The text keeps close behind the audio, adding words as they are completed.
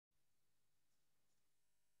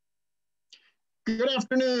Good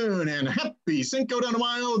afternoon and happy Cinco de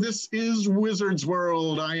Mayo. This is Wizard's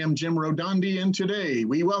World. I am Jim Rodondi, and today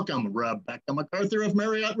we welcome Rebecca McArthur of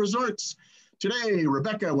Marriott Resorts. Today,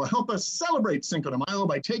 Rebecca will help us celebrate Cinco de Mayo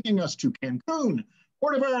by taking us to Cancun,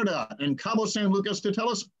 Puerto, Vallarta, and Cabos San Lucas to tell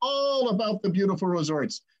us all about the beautiful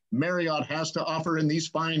resorts Marriott has to offer in these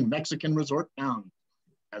fine Mexican resort towns.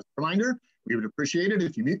 As a reminder, we would appreciate it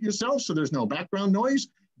if you mute yourself so there's no background noise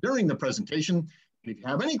during the presentation. And if you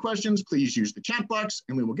have any questions, please use the chat box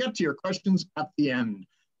and we will get to your questions at the end.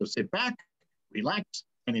 So sit back, relax,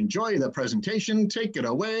 and enjoy the presentation. Take it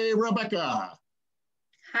away, Rebecca.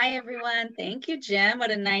 Hi, everyone. Thank you, Jim.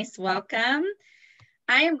 What a nice welcome.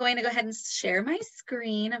 I am going to go ahead and share my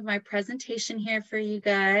screen of my presentation here for you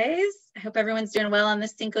guys. I hope everyone's doing well on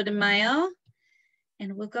this Cinco de Mayo.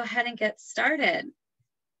 And we'll go ahead and get started.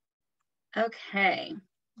 Okay,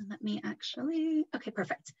 let me okay,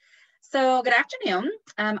 perfect. So good afternoon.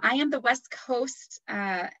 I am the West Coast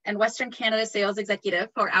and Western Canada sales executive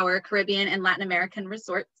for our Caribbean and Latin American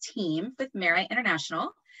resort team with Marriott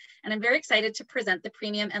International. And I'm very excited to present the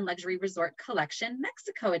Premium and Luxury Resort Collection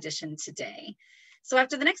Mexico edition today. So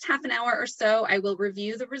after the next half an hour or so, I will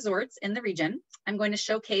review the resorts in the region. I'm going to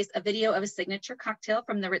showcase a video of a signature cocktail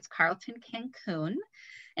from the Ritz-Carlton Cancun,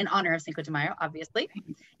 in honor of Cinco de Mayo, obviously.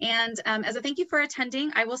 And as a thank you for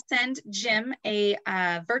attending, I will send Jim a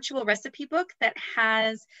virtual recipe book that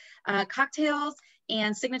has cocktails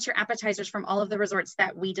and signature appetizers from all of the resorts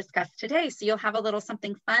that we discussed today. So you'll have a little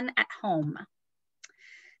something fun at home.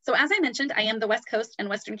 So as I mentioned, I am the West Coast and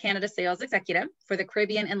Western Canada sales executive for the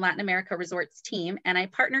Caribbean and Latin America resorts team. And I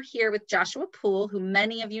partner here with Joshua Poole, who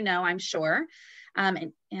many of you know, I'm sure.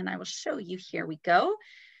 And I will show you, here we go.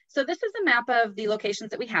 So this is a map of the locations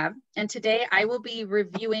that we have. And today I will be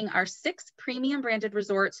reviewing our 6 premium branded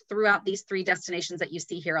resorts throughout these 3 destinations that you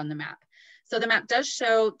see here on the map. So the map does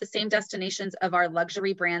show the same destinations of our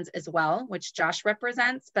luxury brands as well, which Josh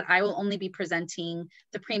represents, but I will only be presenting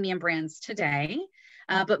the premium brands today.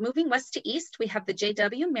 But moving west to east, we have the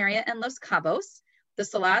JW Marriott and Los Cabos, the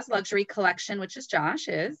Solaz Luxury Collection, which is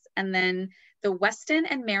Josh's, and then the Westin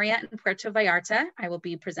and Marriott in Puerto Vallarta, I will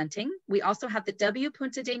be presenting. We also have the W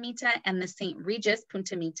Punta de Mita and the St. Regis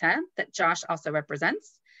Punta Mita that Josh also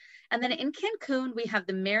represents. And then in Cancun, we have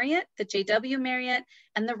the Marriott, the JW Marriott,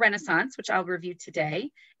 and the Renaissance, which I'll review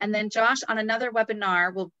today. And then Josh, on another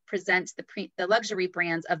webinar, will present the luxury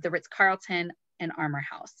brands of the Ritz-Carlton and Armour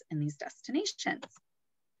House in these destinations.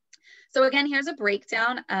 So again, here's a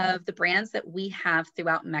breakdown of the brands that we have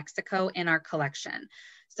throughout Mexico in our collection.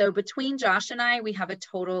 So between Josh and I, we have a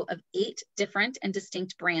total of 8 different and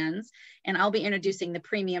distinct brands, and I'll be introducing the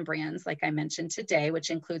premium brands, like I mentioned today, which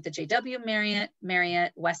include the JW Marriott,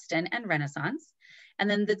 Marriott, Westin, and Renaissance. And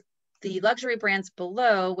then the luxury brands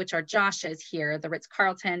below, which are Josh's here, the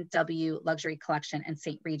Ritz-Carlton, W Luxury Collection, and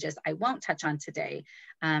St. Regis, I won't touch on today,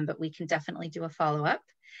 but we can definitely do a follow-up.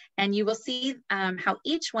 And you will see how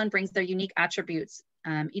each one brings their unique attributes.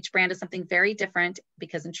 Each brand is something very different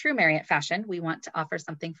because in true Marriott fashion, we want to offer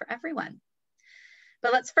something for everyone.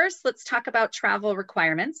 But let's talk about travel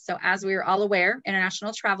requirements. So as we are all aware,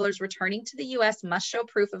 international travelers returning to the US must show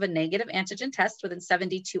proof of a negative antigen test within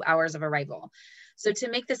 72 hours of arrival. So to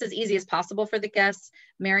make this as easy as possible for the guests,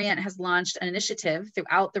 Marriott has launched an initiative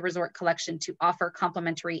throughout the resort collection to offer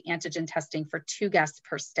complimentary antigen testing for 2 guests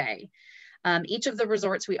per stay. Each of the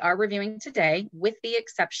resorts we are reviewing today, with the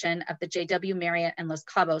exception of the JW Marriott and Los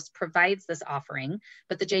Cabos, provides this offering,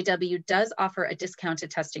 but the JW does offer a discounted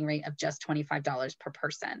testing rate of just $25 per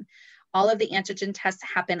person. All of the antigen tests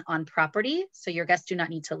happen on property, so your guests do not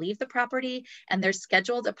need to leave the property, and they're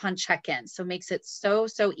scheduled upon check-in, so makes it so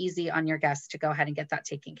easy on your guests to go ahead and get that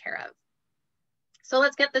taken care of. So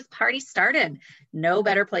let's get this party started. No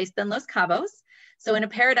better place than Los Cabos. So in a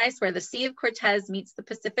paradise where the Sea of Cortez meets the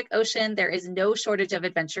Pacific Ocean, there is no shortage of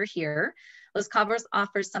adventure here. Los Cabos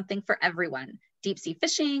offers something for everyone: deep sea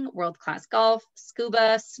fishing, world-class golf,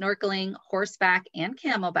 scuba, snorkeling, horseback and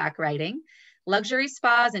camelback riding, luxury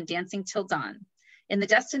spas, and dancing till dawn. In the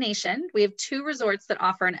destination, we have 2 resorts that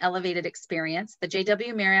offer an elevated experience: the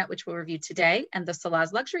JW Marriott, which we'll review today, and the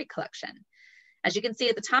Solaz Luxury Collection. As you can see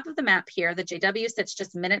at the top of the map here, the JW sits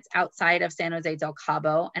just minutes outside of San Jose del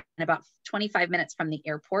Cabo and about 25 minutes from the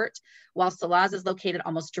airport, while Solaz is located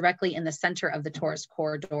almost directly in the center of the tourist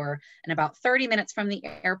corridor and about 30 minutes from the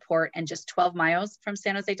airport and just 12 miles from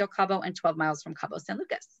San Jose del Cabo and 12 miles from Cabo San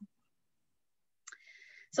Lucas.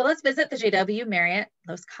 So let's visit the JW Marriott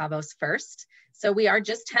Los Cabos first. So we are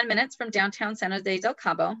just 10 minutes from downtown San Jose del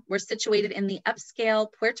Cabo. We're situated in the upscale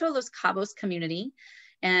Puerto Los Cabos community.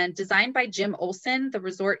 And designed by Jim Olson, the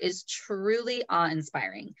resort is truly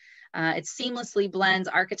awe-inspiring. It seamlessly blends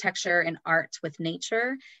architecture and art with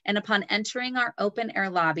nature. And upon entering our open air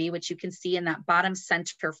lobby, which you can see in that bottom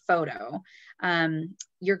center photo,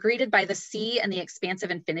 you're greeted by the sea and the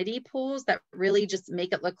expansive infinity pools that really just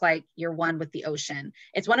make it look like you're one with the ocean.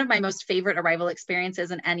 It's one of my most favorite arrival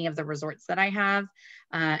experiences in any of the resorts that I have,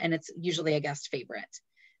 and it's usually a guest favorite.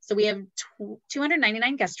 So we have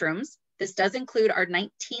 299 guest rooms. This does include our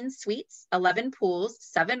 19 suites, 11 pools,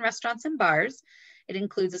 7 restaurants and bars. It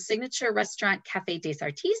includes a signature restaurant, Café des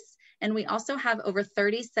Artistes, and we also have over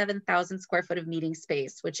 37,000 square foot of meeting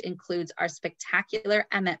space, which includes our spectacular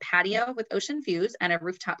Emmet patio with ocean views and a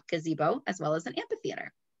rooftop gazebo, as well as an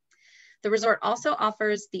amphitheater. The resort also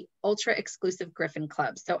offers the ultra exclusive Griffin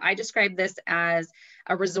Club. So I describe this as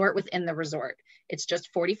a resort within the resort. It's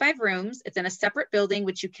just 45 rooms. It's in a separate building,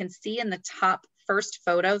 which you can see in the top first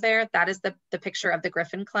photo there. That is the picture of the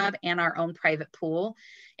Griffin Club and our own private pool.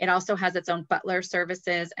 It also has its own butler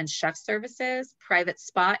services and chef services, private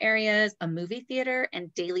spa areas, a movie theater,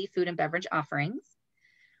 and daily food and beverage offerings.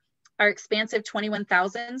 Our expansive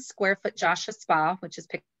 21,000 square foot Joshua Spa, which is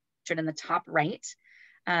pictured in the top right,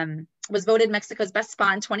 was voted Mexico's best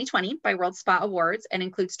spa in 2020 by World Spa Awards and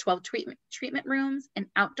includes 12 treatment rooms, an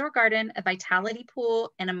outdoor garden, a vitality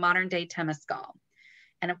pool, and a modern day Temescal.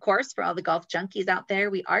 And of course, for all the golf junkies out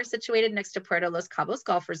there, we are situated next to Puerto Los Cabos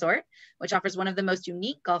Golf Resort, which offers one of the most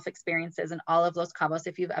unique golf experiences in all of Los Cabos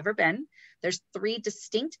if you've ever been. There's 3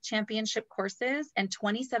 distinct championship courses and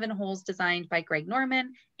 27 holes designed by Greg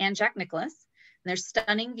Norman and Jack Nicklaus. And there's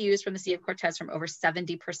stunning views from the Sea of Cortez from over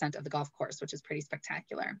 70% of the golf course, which is pretty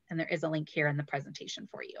spectacular. And there is a link here in the presentation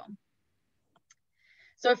for you.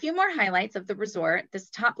 So a few more highlights of the resort. This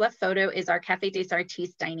top left photo is our Café des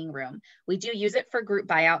Artistes dining room. We do use it for group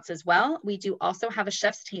buyouts as well. We do also have a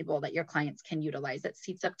chef's table that your clients can utilize that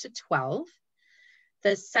seats up to 12.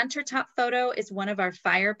 The center top photo is one of our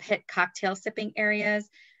fire pit cocktail sipping areas.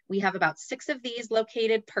 We have about 6 of these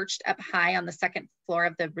located perched up high on the 2nd floor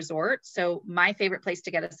of the resort. So my favorite place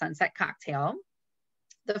to get a sunset cocktail.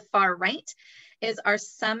 The far right is our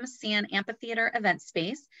Some Sand Amphitheater event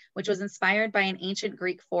space, which was inspired by an ancient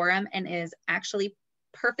Greek forum and is actually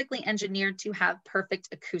perfectly engineered to have perfect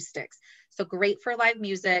acoustics. So great for live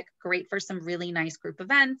music, great for some really nice group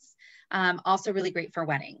events, also really great for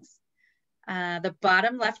weddings. The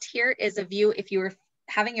bottom left here is a view if you were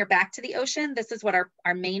having your back to the ocean. This is what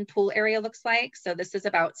our main pool area looks like. So this is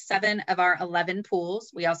about 7 of our 11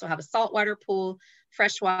 pools. We also have a saltwater pool,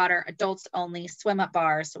 freshwater, adults only, swim up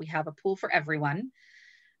bar. So we have a pool for everyone.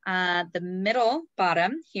 The middle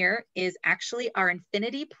bottom here is actually our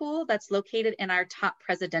infinity pool that's located in our top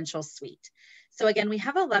presidential suite. So again, we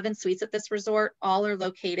have 11 suites at this resort.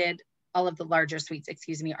 All of the larger suites,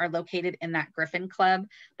 excuse me, are located in that Griffin Club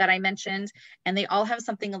that I mentioned, and they all have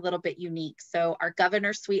something a little bit unique. So our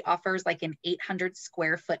Governor Suite offers like an 800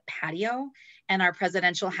 square foot patio, and our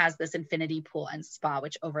Presidential has this infinity pool and spa,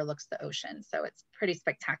 which overlooks the ocean. So it's pretty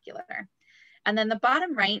spectacular. And then the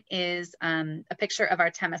bottom right is a picture of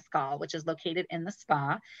our Temescal, which is located in the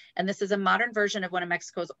spa. And this is a modern version of one of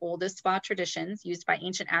Mexico's oldest spa traditions, used by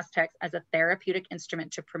ancient Aztecs as a therapeutic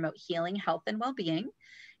instrument to promote healing, health, and well-being.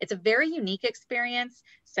 It's a very unique experience.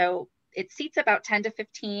 So it seats about 10 to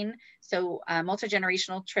 15. So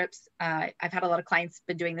multi-generational trips. I've had a lot of clients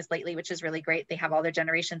been doing this lately, which is really great. They have all their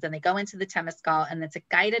generations and they go into the Temescal, and it's a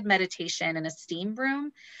guided meditation in a steam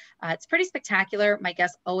room. It's pretty spectacular. My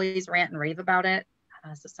guests always rant and rave about it.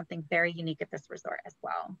 So something very unique at this resort as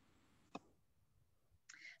well.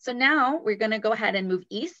 So now we're going to go ahead and move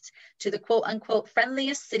east to the quote unquote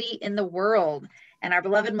friendliest city in the world. And our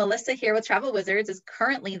beloved Melissa here with Travel Wizards is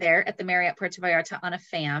currently there at the Marriott Puerto Vallarta on a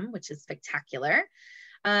FAM, which is spectacular.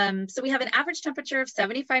 So we have an average temperature of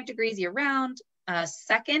 75 degrees year round,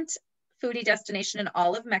 second foodie destination in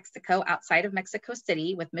all of Mexico outside of Mexico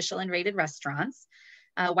City with Michelin rated restaurants.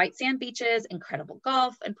 White sand beaches, incredible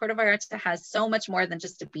golf, and Puerto Vallarta has so much more than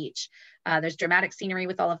just a beach. There's dramatic scenery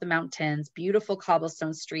with all of the mountains, beautiful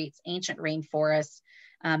cobblestone streets, ancient rainforests,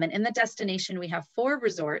 and in the destination, we have 4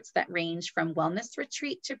 resorts that range from wellness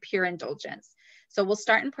retreat to pure indulgence. So we'll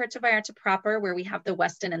start in Puerto Vallarta proper, where we have the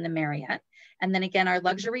Westin and the Marriott. And then again, our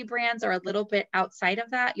luxury brands are a little bit outside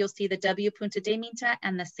of that. You'll see the W Punta de Minta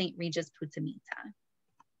and the St. Regis Punta Minta.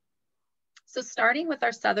 So starting with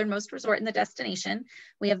our southernmost resort in the destination,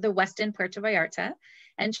 we have the Westin Puerto Vallarta.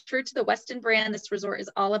 And true to the Westin brand, this resort is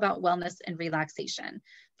all about wellness and relaxation.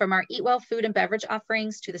 From our Eat Well food and beverage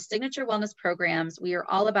offerings to the signature wellness programs, we are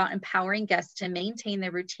all about empowering guests to maintain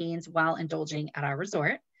their routines while indulging at our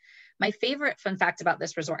resort. My favorite fun fact about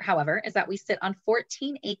this resort, however, is that we sit on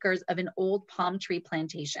 14 acres of an old palm tree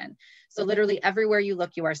plantation. So literally everywhere you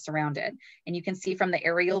look, you are surrounded. And you can see from the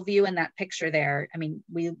aerial view in that picture there, I mean,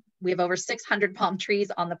 we have over 600 palm trees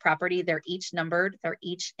on the property. They're each numbered. They're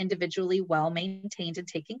each individually well maintained and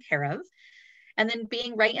taken care of. And then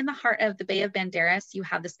being right in the heart of the Bay of Banderas, you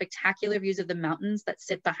have the spectacular views of the mountains that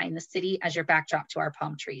sit behind the city as your backdrop to our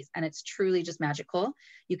palm trees. And it's truly just magical.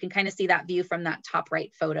 You can kind of see that view from that top right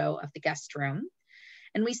photo of the guest room.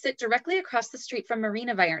 And we sit directly across the street from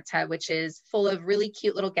Marina Vallarta, which is full of really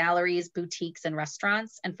cute little galleries, boutiques, and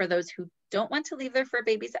restaurants. And for those who don't want to leave their fur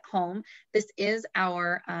babies at home, this is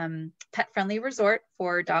our pet-friendly resort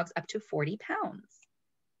for dogs up to 40 pounds.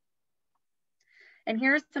 And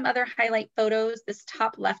here's some other highlight photos. This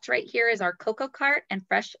top left right here is our cocoa cart and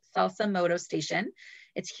fresh salsa moto station.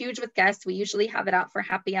 It's huge with guests. We usually have it out for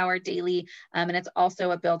happy hour daily, and it's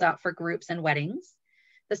also a build out for groups and weddings.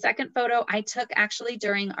 The second photo I took actually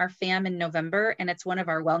during our FAM in November, and it's one of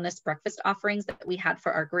our wellness breakfast offerings that we had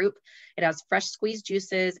for our group. It has fresh squeezed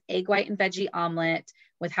juices, egg white and veggie omelet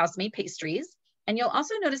with house-made pastries. And you'll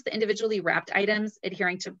also notice the individually wrapped items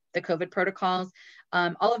adhering to the COVID protocols.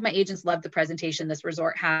 All of my agents love the presentation this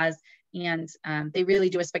resort has, and they really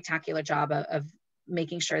do a spectacular job of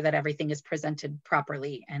making sure that everything is presented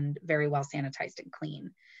properly and very well sanitized and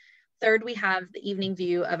clean. Third, we have the evening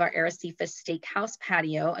view of our Arrecifes Steakhouse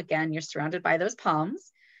patio. Again, you're surrounded by those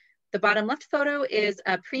palms. The bottom left photo is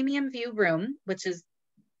a premium view room, which is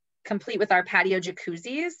complete with our patio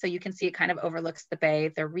jacuzzis. So you can see it kind of overlooks the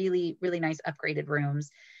bay. They're really, really nice upgraded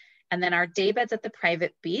rooms. And then our day beds at the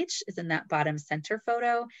private beach is in that bottom center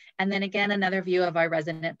photo. And then again, another view of our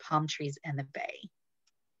resident palm trees and the bay.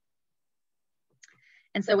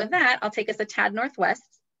 And so with that, I'll take us a tad northwest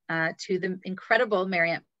to the incredible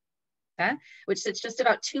Marriott, which sits just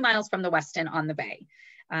about 2 miles from the Westin on the bay.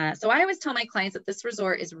 So I always tell my clients that this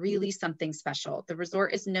resort is really something special. The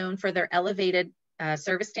resort is known for their elevated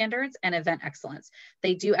service standards and event excellence.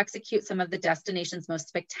 They do execute some of the destination's most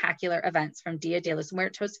spectacular events, from Dia de los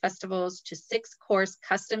Muertos festivals to 6-course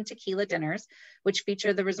custom tequila dinners, which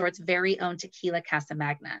feature the resort's very own tequila Casa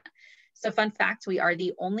Magna. So fun fact, we are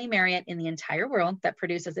the only Marriott in the entire world that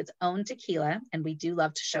produces its own tequila, and we do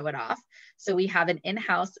love to show it off. So we have an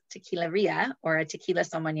in-house tequileria, or a tequila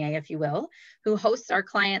sommelier, if you will, who hosts our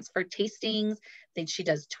clients for tastings. She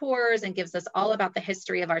does tours and gives us all about the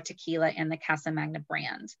history of our tequila and the Casa Magna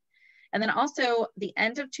brand. And then also the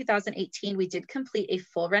end of 2018, we did complete a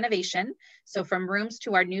full renovation. So from rooms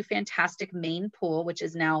to our new fantastic main pool, which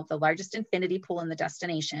is now the largest infinity pool in the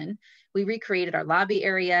destination, we recreated our lobby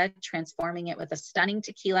area, transforming it with a stunning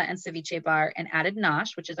tequila and ceviche bar, and added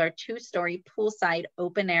Nosh, which is our 2-story poolside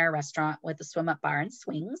open air restaurant with a swim up bar and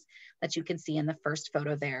swings that you can see in the first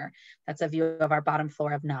photo there. That's a view of our bottom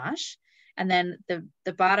floor of Nosh. And then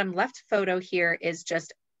the bottom left photo here is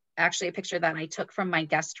just actually a picture that I took from my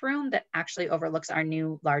guest room that actually overlooks our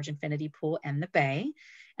new large infinity pool and the bay.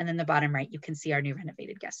 And then the bottom right, you can see our new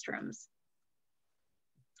renovated guest rooms.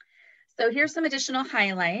 So here's some additional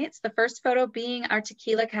highlights. The first photo being our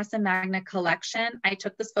Tequila Casa Magna collection. I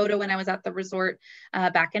took this photo when I was at the resort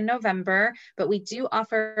back in November, but we do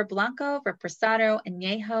offer Blanco, Reposado,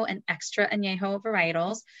 Añejo, and Extra Añejo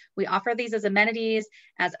varietals. We offer these as amenities,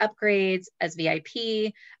 as upgrades, as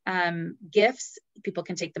VIP gifts. People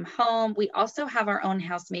can take them home. We also have our own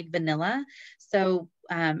house-made vanilla. So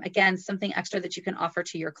again, something extra that you can offer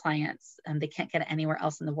to your clients. They can't get it anywhere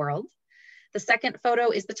else in the world. The second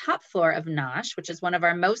photo is the top floor of Nosh, which is one of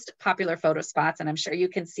our most popular photo spots, and I'm sure you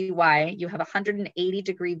can see why. You have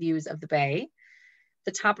 180-degree views of the bay.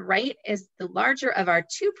 The top right is the larger of our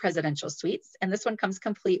 2 presidential suites, and this one comes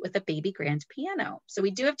complete with a baby grand piano. So we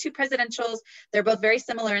do have 2 presidentials. They're both very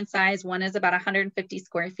similar in size. One is about 150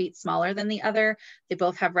 square feet smaller than the other. They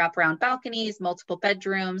both have wraparound balconies, multiple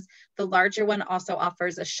bedrooms. The larger one also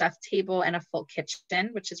offers a chef table and a full kitchen,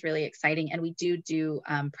 which is really exciting. And we do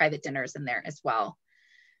private dinners in there as well.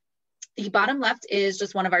 The bottom left is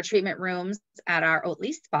just one of our treatment rooms at our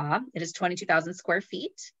Oatly Spa. It is 22,000 square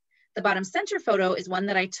feet. The bottom center photo is one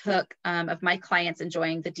that I took of my clients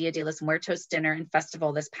enjoying the Dia de los Muertos dinner and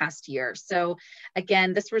festival this past year. So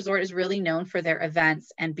again, this resort is really known for their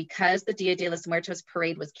events. And because the Dia de los Muertos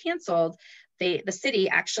parade was canceled, the city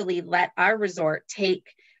actually let our resort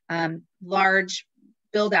take large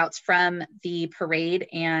build outs from the parade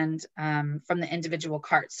and from the individual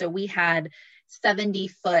carts. So we had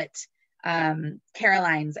 70-foot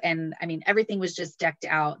Caroline's, and I mean, everything was just decked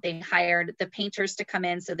out. They hired the painters to come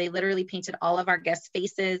in, so they literally painted all of our guest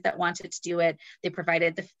faces that wanted to do it. They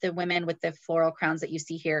provided the women with the floral crowns that you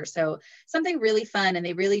see here. So something really fun, and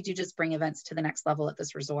they really do just bring events to the next level at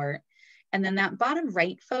this resort. And then that bottom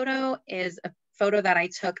right photo is a photo that I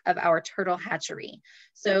took of our turtle hatchery.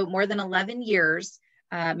 So more than 11 years,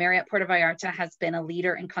 Marriott Puerto Vallarta has been a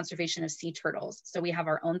leader in conservation of sea turtles. So we have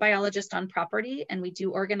our own biologist on property, and we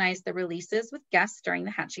do organize the releases with guests during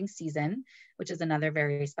the hatching season, which is another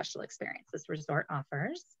very special experience this resort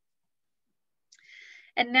offers.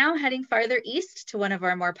 And now heading farther east to one of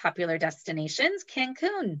our more popular destinations,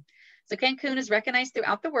 Cancun. So Cancun is recognized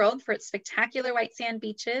throughout the world for its spectacular white sand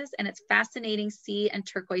beaches and its fascinating sea and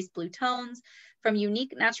turquoise blue tones. From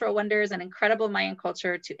unique natural wonders and incredible Mayan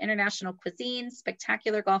culture to international cuisine,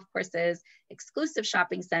 spectacular golf courses, exclusive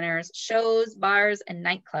shopping centers, shows, bars, and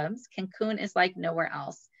nightclubs, Cancun is like nowhere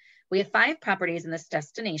else. We have 5 properties in this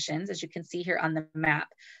destination, as you can see here on the map.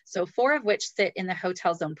 So 4 of which sit in the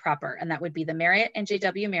hotel zone proper, and that would be the Marriott and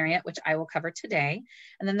JW Marriott, which I will cover today.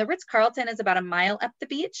 And then the Ritz-Carlton is about a mile up the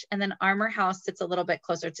beach, and then Armour House sits a little bit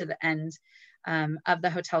closer to the end of the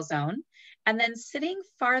hotel zone. And then sitting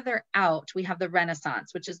farther out, we have the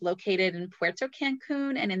Renaissance, which is located in Puerto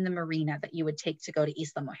Cancun and in the marina that you would take to go to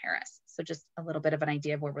Isla Mujeres. So just a little bit of an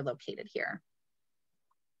idea of where we're located here.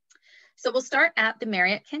 So we'll start at the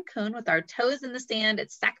Marriott Cancun with our toes in the sand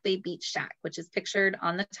at Sac Bay Beach Shack, which is pictured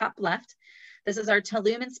on the top left. This is our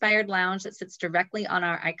Tulum-inspired lounge that sits directly on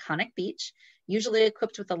our iconic beach, usually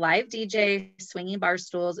equipped with a live DJ, swinging bar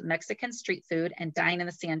stools, Mexican street food, and dine in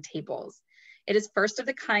the sand tables. It is first of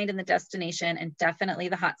the kind in the destination and definitely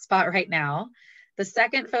the hot spot right now. The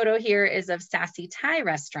second photo here is of Sassy Thai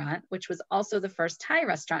Restaurant, which was also the first Thai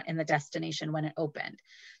restaurant in the destination when it opened.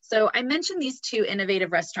 So I mentioned these 2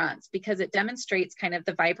 innovative restaurants because it demonstrates kind of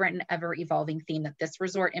the vibrant and ever-evolving theme that this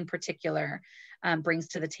resort in particular brings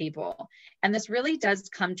to the table. And this really does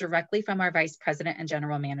come directly from our vice president and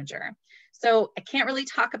general manager. So I can't really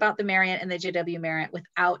talk about the Marriott and the JW Marriott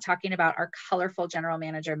without talking about our colorful general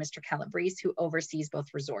manager, Mr. Calabrese, who oversees both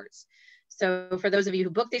resorts. So for those of you who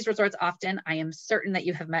book these resorts often, I am certain that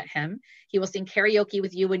you have met him. He will sing karaoke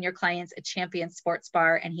with you and your clients at Champion Sports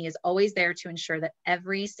Bar, and he is always there to ensure that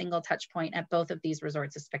every single touch point at both of these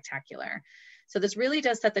resorts is spectacular. So this really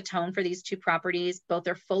does set the tone for these 2 properties. Both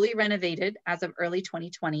are fully renovated as of early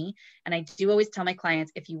 2020. And I do always tell my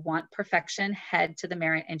clients, if you want perfection, head to the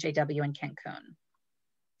Marriott and JW in Cancun.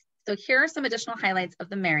 So here are some additional highlights of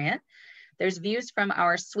the Marriott. There's views from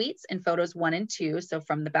our suites in photos 1 and 2. So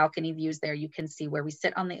from the balcony views there, you can see where we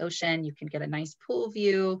sit on the ocean. You can get a nice pool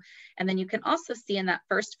view. And then you can also see in that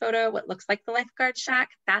first photo, what looks like the lifeguard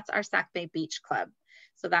shack. That's our Sac Bay Beach Club.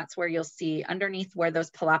 So that's where you'll see underneath where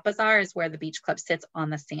those palapas are is where the beach club sits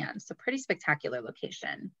on the sand. So pretty spectacular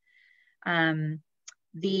location.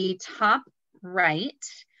 The top right,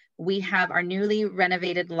 we have our newly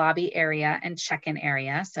renovated lobby area and check-in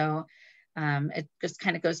area. So it just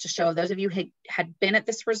kind of goes to show those of you who had been at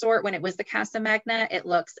this resort when it was the Casa Magna, it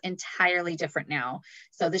looks entirely different now.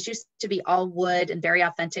 So this used to be all wood and very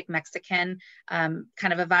authentic Mexican kind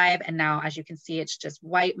of a vibe. And now, as you can see, it's just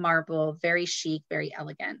white marble, very chic, very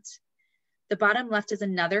elegant. The bottom left is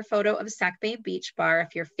another photo of Sac Bay Beach Bar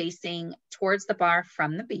if you're facing towards the bar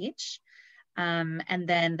from the beach. And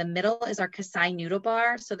then the middle is our Kasai Noodle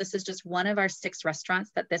Bar. So this is just one of our 6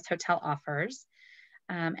 restaurants that this hotel offers.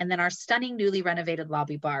 And then our stunning newly renovated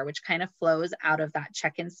lobby bar, which kind of flows out of that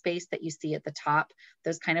check-in space that you see at the top.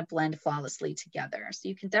 Those kind of blend flawlessly together. So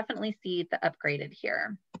you can definitely see the upgraded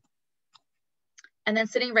here. And then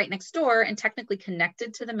sitting right next door and technically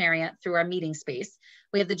connected to the Marriott through our meeting space,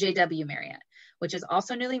 we have the JW Marriott, which is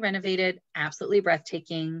also newly renovated, absolutely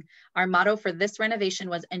breathtaking. Our motto for this renovation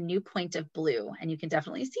was a new point of blue, and you can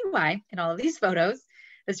definitely see why in all of these photos.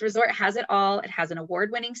 This resort has it all. It has an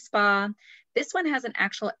award-winning spa. This one has an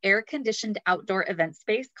actual air-conditioned outdoor event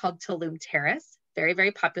space called Tulum Terrace. Very,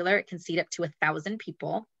 very popular. It can seat up to 1,000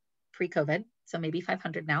 people pre-COVID, so maybe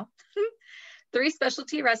 500 now. 3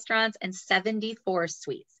 specialty restaurants and 74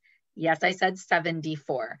 suites. Yes, I said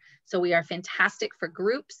 74. So we are fantastic for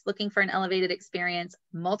groups looking for an elevated experience,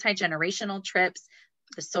 multi-generational trips,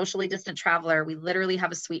 the socially distant traveler. We literally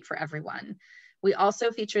have a suite for everyone. We also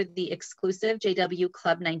featured the exclusive JW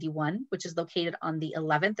Club 91, which is located on the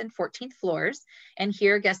 11th and 14th floors. And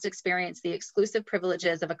here guests experience the exclusive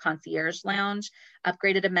privileges of a concierge lounge,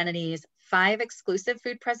 upgraded amenities, 5 exclusive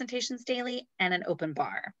food presentations daily, and an open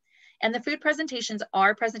bar. And the food presentations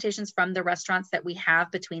are presentations from the restaurants that we have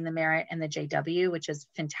between the Marriott and the JW, which is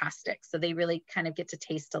fantastic. So they really kind of get to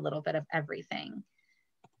taste a little bit of everything.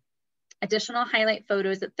 Additional highlight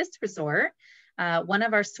photos at this resort, one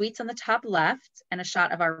of our suites on the top left and a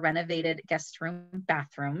shot of our renovated guest room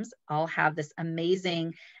bathrooms all have this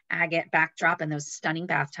amazing agate backdrop and those stunning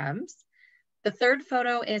bathtubs. The third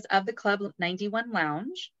photo is of the Club 91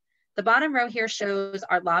 Lounge. The bottom row here shows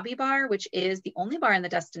our lobby bar, which is the only bar in the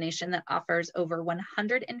destination that offers over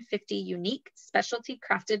 150 unique specialty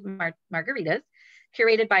crafted margaritas,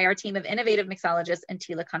 curated by our team of innovative mixologists and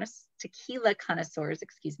tequila connoisseurs,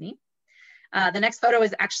 excuse me. The next photo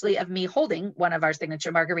is actually of me holding one of our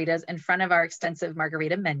signature margaritas in front of our extensive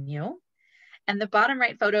margarita menu. And the bottom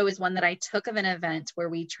right photo is one that I took of an event where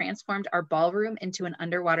we transformed our ballroom into an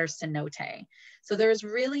underwater cenote. So there's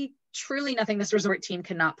really, truly nothing this resort team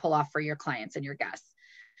cannot pull off for your clients and your guests.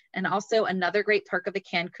 And also another great perk of the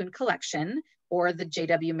Cancun collection or the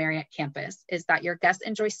JW Marriott campus is that your guests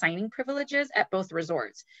enjoy signing privileges at both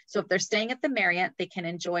resorts. So if they're staying at the Marriott, they can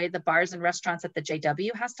enjoy the bars and restaurants that the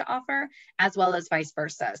JW has to offer, as well as vice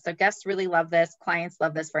versa. So guests really love this. Clients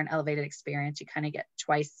love this for an elevated experience. You kind of get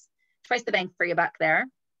twice the bang for your buck there.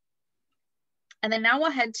 And then now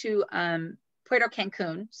we'll head to Puerto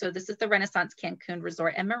Cancun. So this is the Renaissance Cancun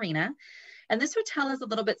Resort and Marina. And this hotel is a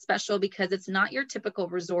little bit special because it's not your typical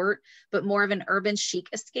resort, but more of an urban chic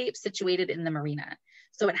escape situated in the marina.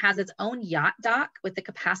 So it has its own yacht dock with the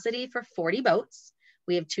capacity for 40 boats.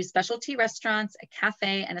 We have 2 specialty restaurants, a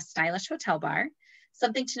cafe, and a stylish hotel bar.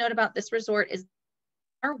 Something to note about this resort is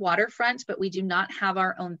our waterfront, but we do not have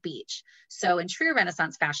our own beach. So in true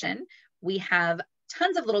Renaissance fashion, we have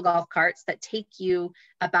tons of little golf carts that take you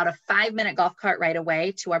about a 5-minute golf cart ride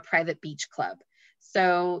away to our private beach club.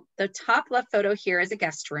 So the top left photo here is a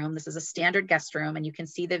guest room. This is a standard guest room, and you can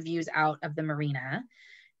see the views out of the marina.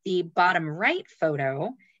 The bottom right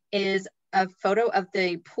photo is a photo of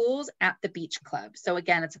the pools at the beach club. So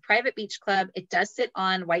again, it's a private beach club. It does sit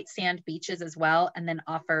on white sand beaches as well, and then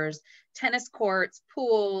offers tennis courts,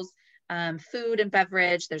 pools, food and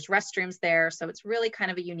beverage. There's restrooms there. So it's really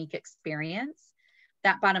kind of a unique experience.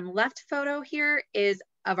 That bottom left photo here is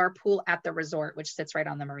of our pool at the resort, which sits right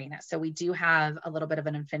on the marina. So we do have a little bit of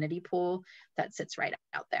an infinity pool that sits right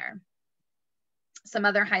out there. Some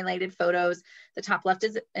other highlighted photos. The top left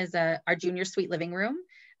is our junior suite living room.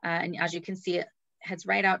 And as you can see, it heads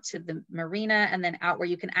right out to the marina and then out where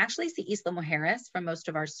you can actually see Isla Mujeres from most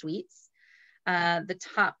of our suites. The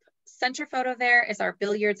top center photo there is our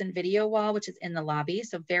billiards and video wall, which is in the lobby.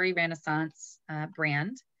 So very Renaissance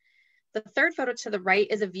brand. The third photo to the right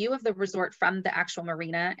is a view of the resort from the actual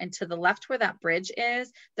marina, and to the left where that bridge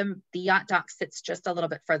is, the yacht dock sits just a little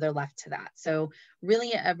bit further left to that. So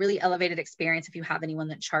really a really elevated experience if you have anyone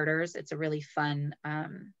that charters. It's a really fun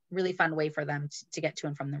way for them to get to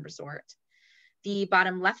and from the resort. The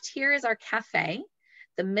bottom left here is our cafe.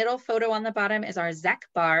 The middle photo on the bottom is our Zek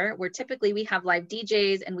bar, where typically we have live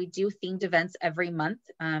DJs and we do themed events every month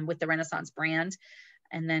with the Renaissance brand.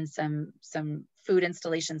 And then some food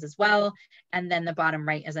installations as well. And then the bottom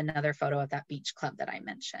right is another photo of that beach club that I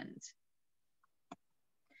mentioned.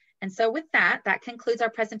 And so with that, that concludes our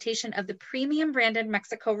presentation of the premium branded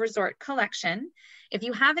Mexico Resort collection. If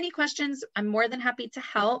you have any questions, I'm more than happy to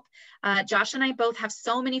help. Josh and I both have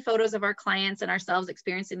so many photos of our clients and ourselves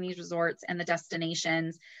experiencing these resorts and the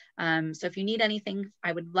destinations. So if you need anything,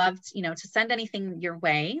 I would love to send anything your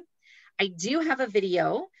way. I do have a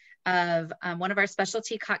video of one of our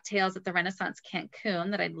specialty cocktails at the Renaissance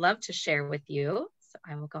Cancun that I'd love to share with you. So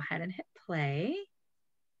I will go ahead and hit play.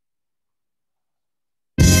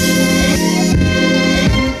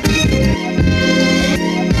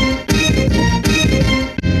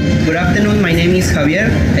 Good afternoon, my name is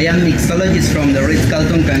Javier. I am mixologist from the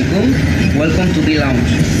Ritz-Carlton Cancun. Welcome to the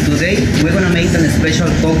lounge. Today, we're gonna make a special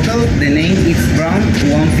cocktail. The name is Brown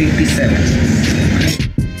 157.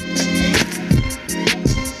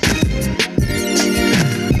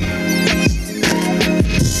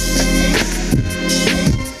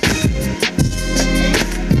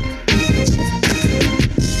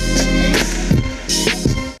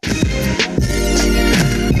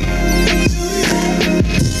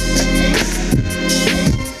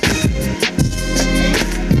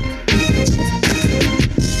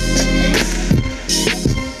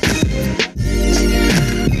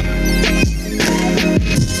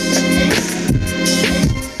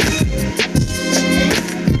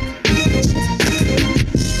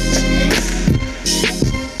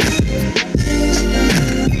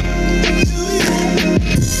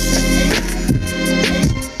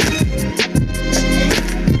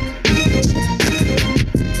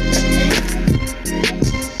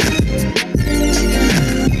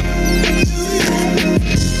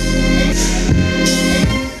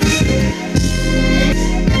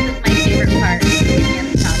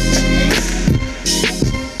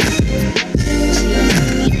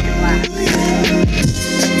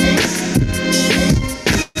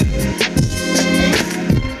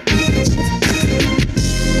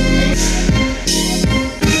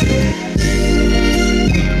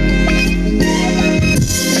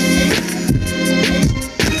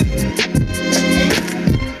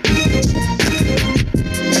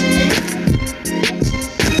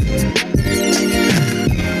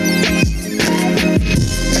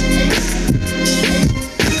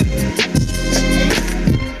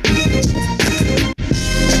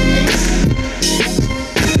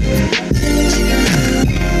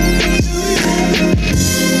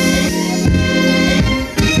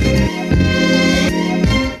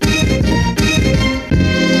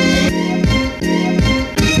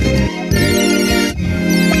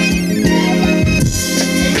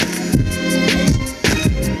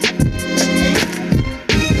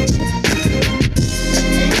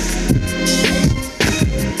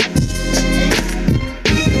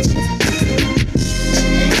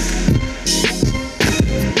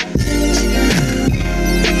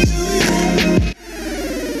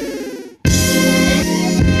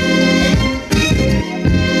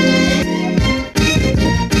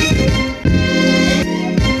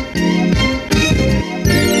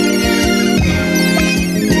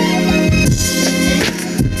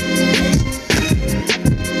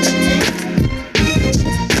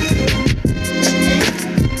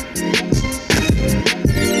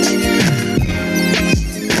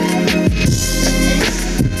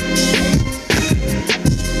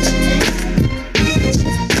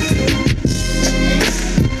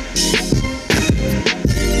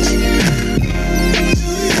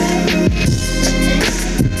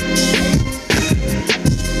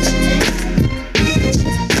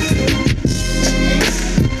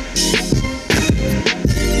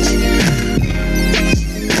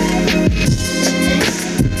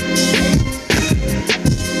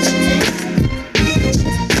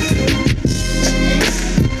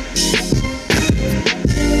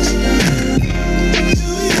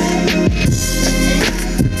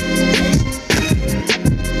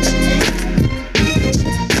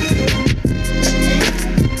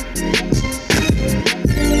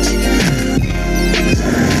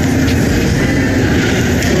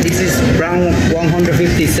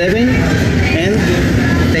 7, and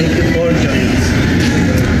thank you for joining us.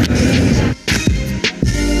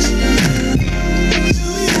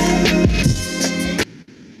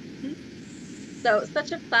 So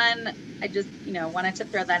such a fun, I just, wanted to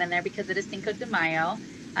throw that in there because it is Cinco de Mayo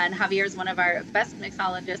and Javier is one of our best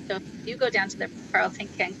mixologists. So if you do go down to the Carlton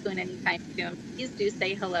Cancun anytime soon, please do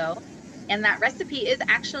say hello. And that recipe is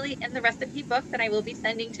actually in the recipe book that I will be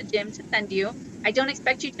sending to Jim to send you. I don't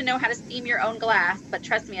expect you to know how to steam your own glass, but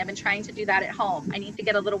trust me, I've been trying to do that at home. I need to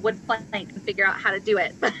get a little wood plank and figure out how to do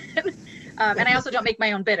it. And I also don't make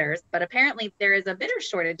my own bitters, but apparently there is a bitter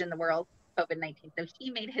shortage in the world, COVID-19. So he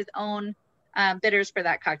made his own bitters for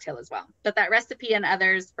that cocktail as well. But that recipe and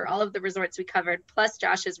others for all of the resorts we covered, plus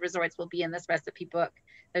Josh's resorts, will be in this recipe book.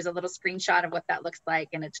 There's a little screenshot of what that looks like,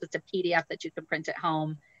 and it's just a PDF that you can print at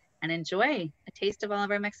home and enjoy a taste of all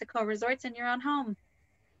of our Mexico resorts in your own home.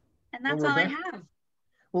 And that's all I have.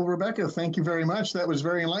 Well, Rebecca, thank you very much. That was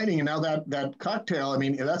very enlightening. And now that cocktail, I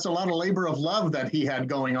mean, that's a lot of labor of love that he had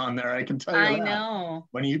going on there. I can tell you that. I know.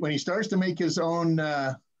 When he starts to make his own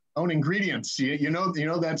ingredients, you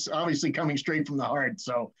know that's obviously coming straight from the heart.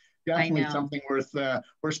 So definitely something worth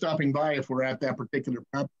stopping by if we're at that particular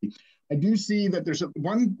property. I do see that there's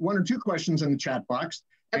one or two questions in the chat box.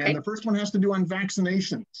 Okay. And the first one has to do on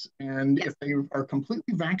vaccinations. And if they are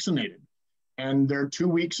completely vaccinated and their 2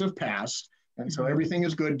 weeks have passed, and so everything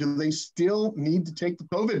is good, do they still need to take the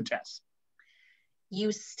COVID test?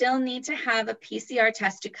 You still need to have a PCR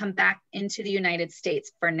test to come back into the United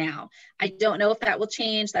States for now. I don't know if that will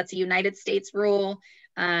change. That's a United States rule.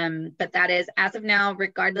 But that is, as of now,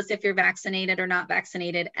 regardless if you're vaccinated or not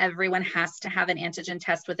vaccinated, everyone has to have an antigen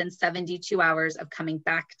test within 72 hours of coming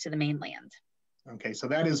back to the mainland. Okay, so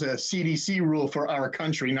that is a CDC rule for our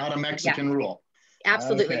country, not a Mexican rule.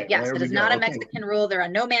 Absolutely. Okay, yes, it is not a Mexican rule. There are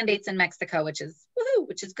no mandates in Mexico, which is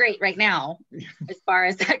which is great right now, as far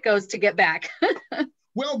as that goes to get back.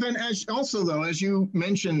 Well, then, as you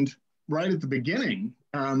mentioned right at the beginning,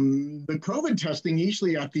 the COVID testing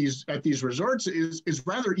usually at these resorts is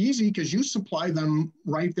rather easy because you supply them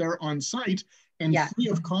right there on site and free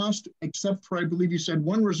of cost, except for, I believe you said,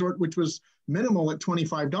 one resort which was minimal at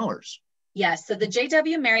 $25. Yes, so the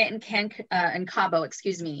JW Marriott in Cabo,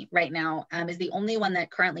 right now is the only one that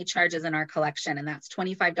currently charges in our collection, and that's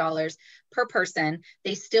 $25 per person.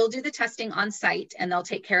 They still do the testing on site, and they'll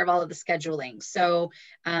take care of all of the scheduling. So,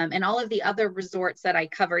 and all of the other resorts that I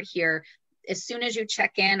covered here, as soon as you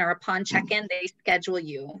check in or upon check-in, they schedule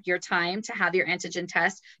your time to have your antigen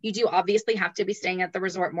test. You do obviously have to be staying at the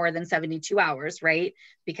resort more than 72 hours, right?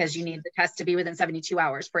 Because you need the test to be within 72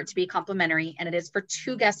 hours for it to be complimentary. And it is for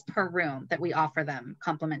 2 guests per room that we offer them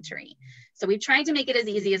complimentary. So we've tried to make it as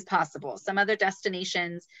easy as possible. Some other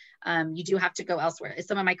destinations, you do have to go elsewhere.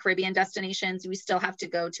 Some of my Caribbean destinations, we still have to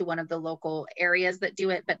go to one of the local areas that do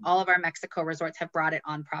it, but all of our Mexico resorts have brought it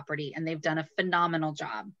on property, and they've done a phenomenal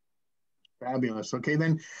job. Fabulous. Okay,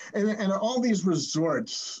 then, and all these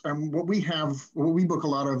resorts, what we book a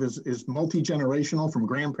lot of is multi-generational, from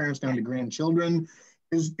grandparents down to grandchildren.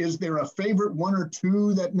 Is there a favorite one or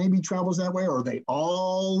two that maybe travels that way, or are they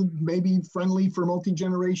all maybe friendly for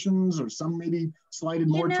multi-generations, or some maybe slided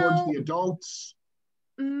more towards the adults?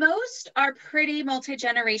 Most are pretty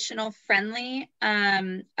multi-generational friendly.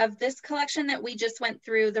 Of this collection that we just went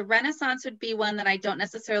through, the Renaissance would be one that I don't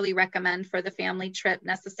necessarily recommend for the family trip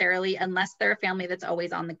necessarily, unless they're a family that's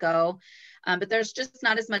always on the go. But there's just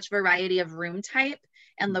not as much variety of room type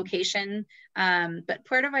and location. But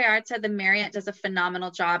Puerto Vallarta, the Marriott does a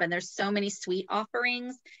phenomenal job, and there's so many suite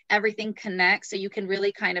offerings. Everything connects, so you can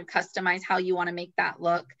really kind of customize how you want to make that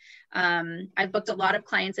look. I've booked a lot of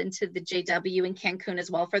clients into the JW in Cancun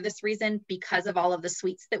as well for this reason, because of all of the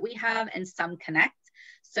suites that we have, and some connect.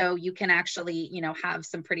 So you can actually, have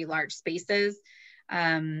some pretty large spaces.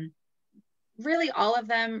 Really, all of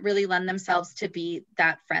them really lend themselves to be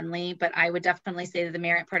that friendly, but I would definitely say that the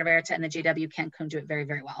Marriott Puerto Vallarta and the JW Cancun do it very,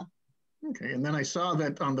 very well. Okay, and then I saw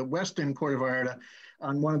that on the Westin Puerto Vallarta,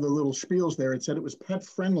 on one of the little spiels there, it said it was pet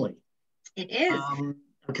friendly. It is.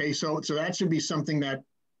 Okay, so that should be something that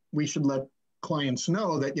we should let clients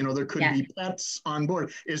know, that there could be pets on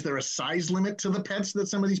board. Is there a size limit to the pets that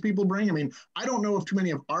some of these people bring? I mean, I don't know of too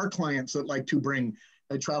many of our clients that like to bring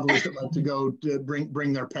travelers that like to go to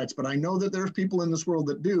bring their pets, but I know that there's people in this world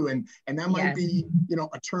that do, and that might be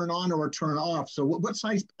a turn on or a turn off. So what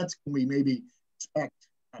size pets can we maybe expect?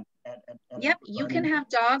 Yep, you can have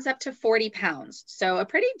dogs up to 40 pounds. So a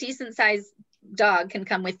pretty decent size dog can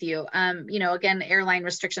come with you. Again, airline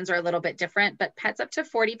restrictions are a little bit different, but pets up to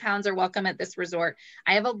 40 pounds are welcome at this resort.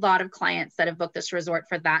 I have a lot of clients that have booked this resort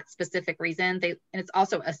for that specific reason. And it's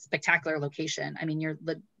also a spectacular location. I mean, you're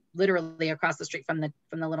literally across the street from the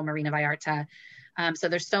little Marina Vallarta. So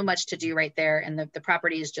there's so much to do right there. And the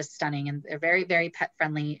property is just stunning, and they're very, very pet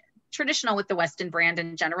friendly, traditional with the Westin brand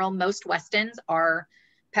in general. Most Westins are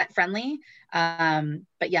pet friendly.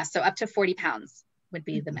 But yeah, so up to 40 pounds would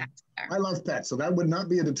be the max there. I love pets, so that would not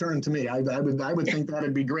be a deterrent to me. I would think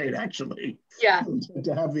that'd be great, actually. Yeah.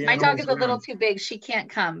 To have the My dog is around. a little too big. She can't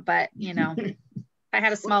come, but if I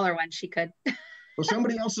had a smaller one, she could. Well,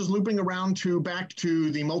 somebody else is looping around back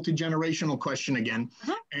to the multi-generational question again.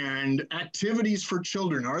 And activities for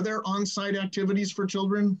children. Are there on-site activities for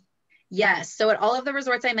children? Yes. So at all of the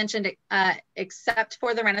resorts I mentioned, except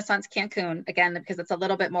for the Renaissance Cancun, again, because it's a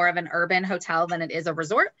little bit more of an urban hotel than it is a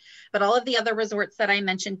resort, but all of the other resorts that I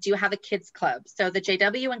mentioned do have a kids club. So the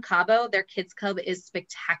JW in Cabo, their kids club is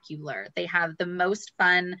spectacular. They have the most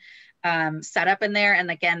fun setup in there. And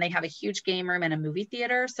again, they have a huge game room and a movie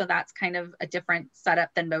theater. So that's kind of a different setup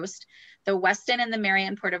than most. The Westin and the Marriott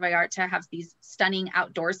in Puerto Vallarta have these stunning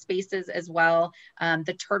outdoor spaces as well.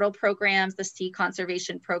 The turtle programs, the sea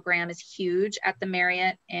conservation program is huge at the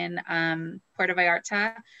Marriott in Puerto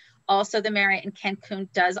Vallarta. Also, the Marriott in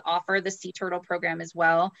Cancun does offer the sea turtle program as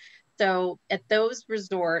well. So at those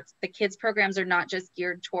resorts, the kids programs are not just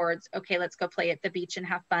geared towards, okay, let's go play at the beach and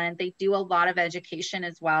have fun. They do a lot of education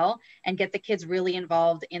as well and get the kids really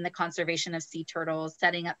involved in the conservation of sea turtles,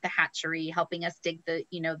 setting up the hatchery, helping us dig the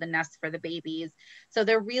nests for the babies. So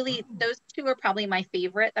they're really, those two are probably my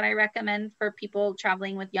favorite that I recommend for people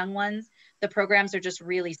traveling with young ones. The programs are just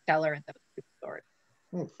really stellar at those resorts.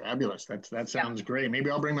 Oh, fabulous. That sounds great. Maybe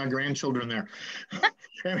I'll bring my grandchildren there.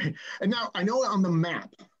 And now I know on the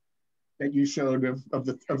map that you showed of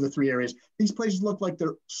the three areas, these places look like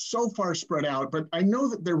they're so far spread out, but I know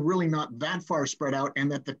that they're really not that far spread out,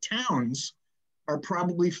 and that the towns are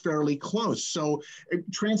probably fairly close. So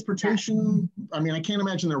transportation, I mean, I can't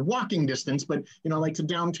imagine they're walking distance, but like to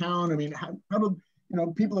downtown, I mean, how do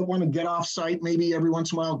people that want to get off site maybe every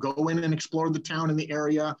once in a while go in and explore the town in the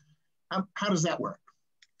area? How does that work?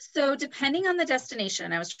 So depending on the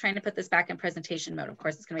destination, I was trying to put this back in presentation mode. Of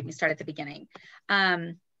course, it's going to make me start at the beginning.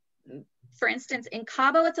 For instance, in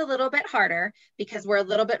Cabo, it's a little bit harder because we're a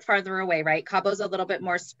little bit farther away, right? Cabo's a little bit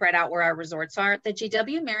more spread out where our resorts are. The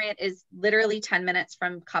JW Marriott is literally 10 minutes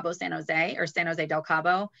from Cabo San Jose, or San Jose del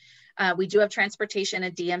Cabo. We do have transportation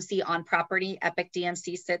and DMC on property. Epic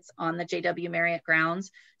DMC sits on the JW Marriott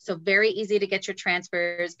grounds. So very easy to get your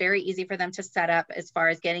transfers, very easy for them to set up as far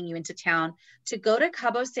as getting you into town. To go to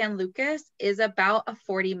Cabo San Lucas is about a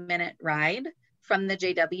 40-minute ride from the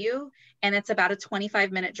JW, and it's about a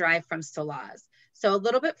 25-minute drive from Solaz. So a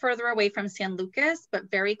little bit further away from San Lucas, but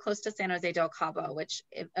very close to San Jose del Cabo, which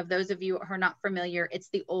of those of you who are not familiar, it's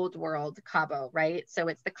the old world Cabo, right? So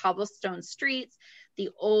it's the cobblestone streets, the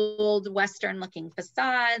old Western looking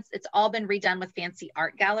facades. It's all been redone with fancy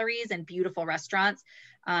art galleries and beautiful restaurants.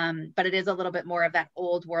 But it is a little bit more of that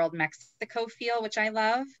old world Mexico feel, which I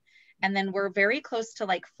love. And then we're very close to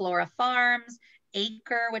like Flora Farms,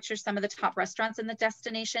 Acre, which are some of the top restaurants in the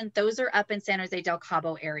destination. Those are up in San Jose del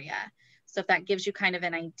Cabo area. So if that gives you kind of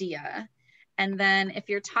an idea. And then if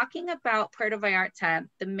you're talking about Puerto Vallarta,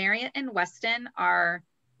 the Marriott and Westin are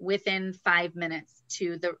within 5 minutes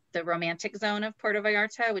to the romantic zone of Puerto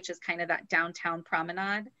Vallarta, which is kind of that downtown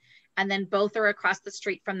promenade. And then both are across the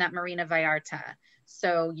street from that Marina Vallarta.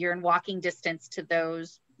 So you're in walking distance to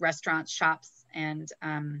those restaurants, shops, and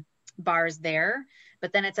bars there.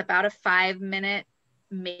 But then it's about a 5-minute,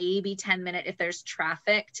 maybe 10-minute if there's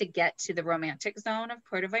traffic to get to the romantic zone of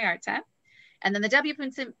Puerto Vallarta. And then the W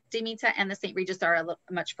Punta de Mita and the St. Regis are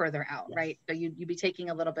much further out, right? So you'd be taking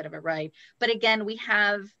a little bit of a ride. But again, we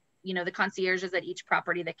have, the concierges at each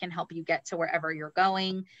property that can help you get to wherever you're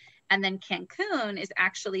going. And then Cancun is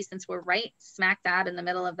actually, since we're right smack dab in the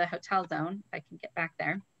middle of the hotel zone, if I can get back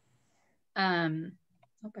there.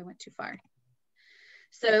 Hope I went too far.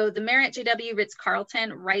 So the Marriott JW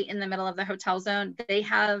Ritz-Carlton, right in the middle of the hotel zone, they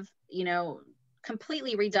have,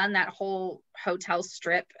 completely redone that whole hotel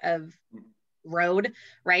strip of road,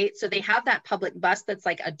 right? So they have that public bus that's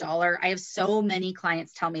like $1. I have so many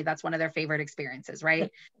clients tell me that's one of their favorite experiences,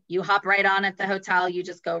 right? You hop right on at the hotel, you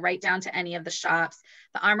just go right down to any of the shops.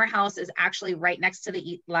 The Armour House is actually right next to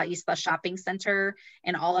the La Isla Shopping Center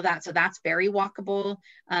and all of that. So that's very walkable.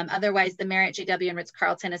 Otherwise, the Marriott JW and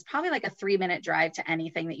Ritz-Carlton is probably like a 3-minute drive to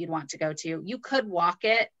anything that you'd want to go to. You could walk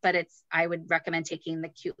it, but I would recommend taking the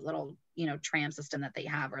cute little, tram system that they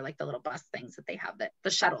have, or like the little bus things that they have, the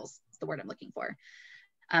shuttles is the word I'm looking for.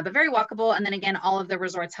 But very walkable. And then again, all of the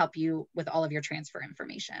resorts help you with all of your transfer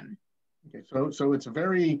information. Okay, so it's a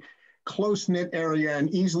very close-knit area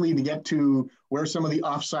and easily to get to where some of the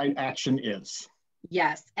off-site action is.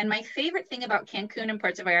 Yes. And my favorite thing about Cancun and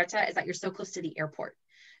Puerto Vallarta is that you're so close to the airport.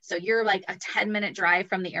 So you're like a 10-minute drive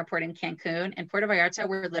from the airport in Cancun, and Puerto Vallarta,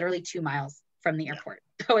 we're literally 2 miles from the airport.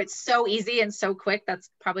 So it's so easy and so quick. That's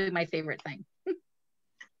probably my favorite thing.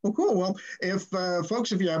 Well, cool. Well, if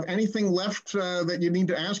folks, if you have anything left that you need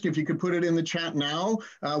to ask, if you could put it in the chat now,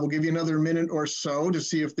 we'll give you another minute or so to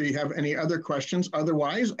see if they have any other questions.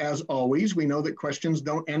 Otherwise, as always, we know that questions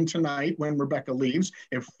don't end tonight when Rebecca leaves.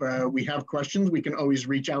 If we have questions, we can always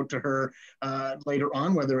reach out to her later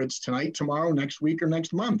on, whether it's tonight, tomorrow, next week, or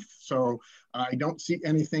next month. So I don't see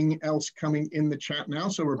anything else coming in the chat now.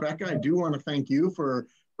 So Rebecca, I do want to thank you for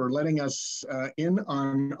letting us in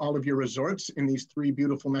on all of your resorts in these 3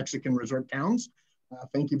 beautiful Mexican resort towns.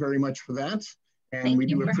 Thank you very much for that. And we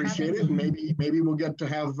do appreciate it. And maybe we'll get to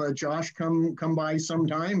have Josh come by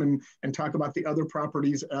sometime and talk about the other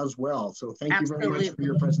properties as well. So thank you very much for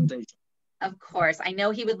your presentation. Of course. I know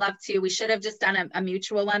he would love to. We should have just done a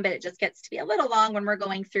mutual one, but it just gets to be a little long when we're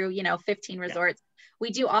going through, 15 resorts. We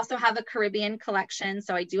do also have a Caribbean collection.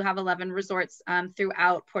 So I do have 11 resorts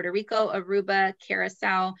throughout Puerto Rico, Aruba,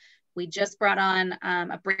 Curacao. We just brought on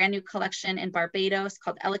a brand new collection in Barbados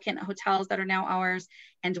called Elegant Hotels that are now ours.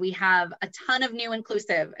 And we have a ton of new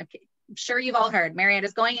inclusive. I'm sure you've all heard Marriott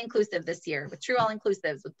is going inclusive this year with true all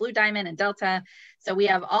inclusives with Blue Diamond and Delta. So we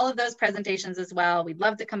have all of those presentations as well. We'd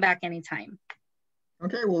love to come back anytime.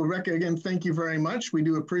 Okay, well, Rebecca, again, thank you very much. We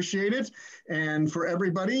do appreciate it. And for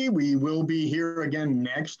everybody, we will be here again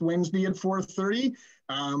next Wednesday at 4:30.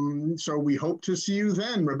 So we hope to see you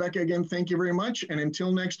then. Rebecca, again, thank you very much. And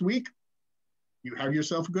until next week, you have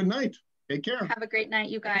yourself a good night. Take care. Have a great night,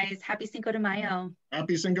 you guys. Happy Cinco de Mayo.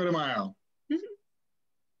 Happy Cinco de Mayo.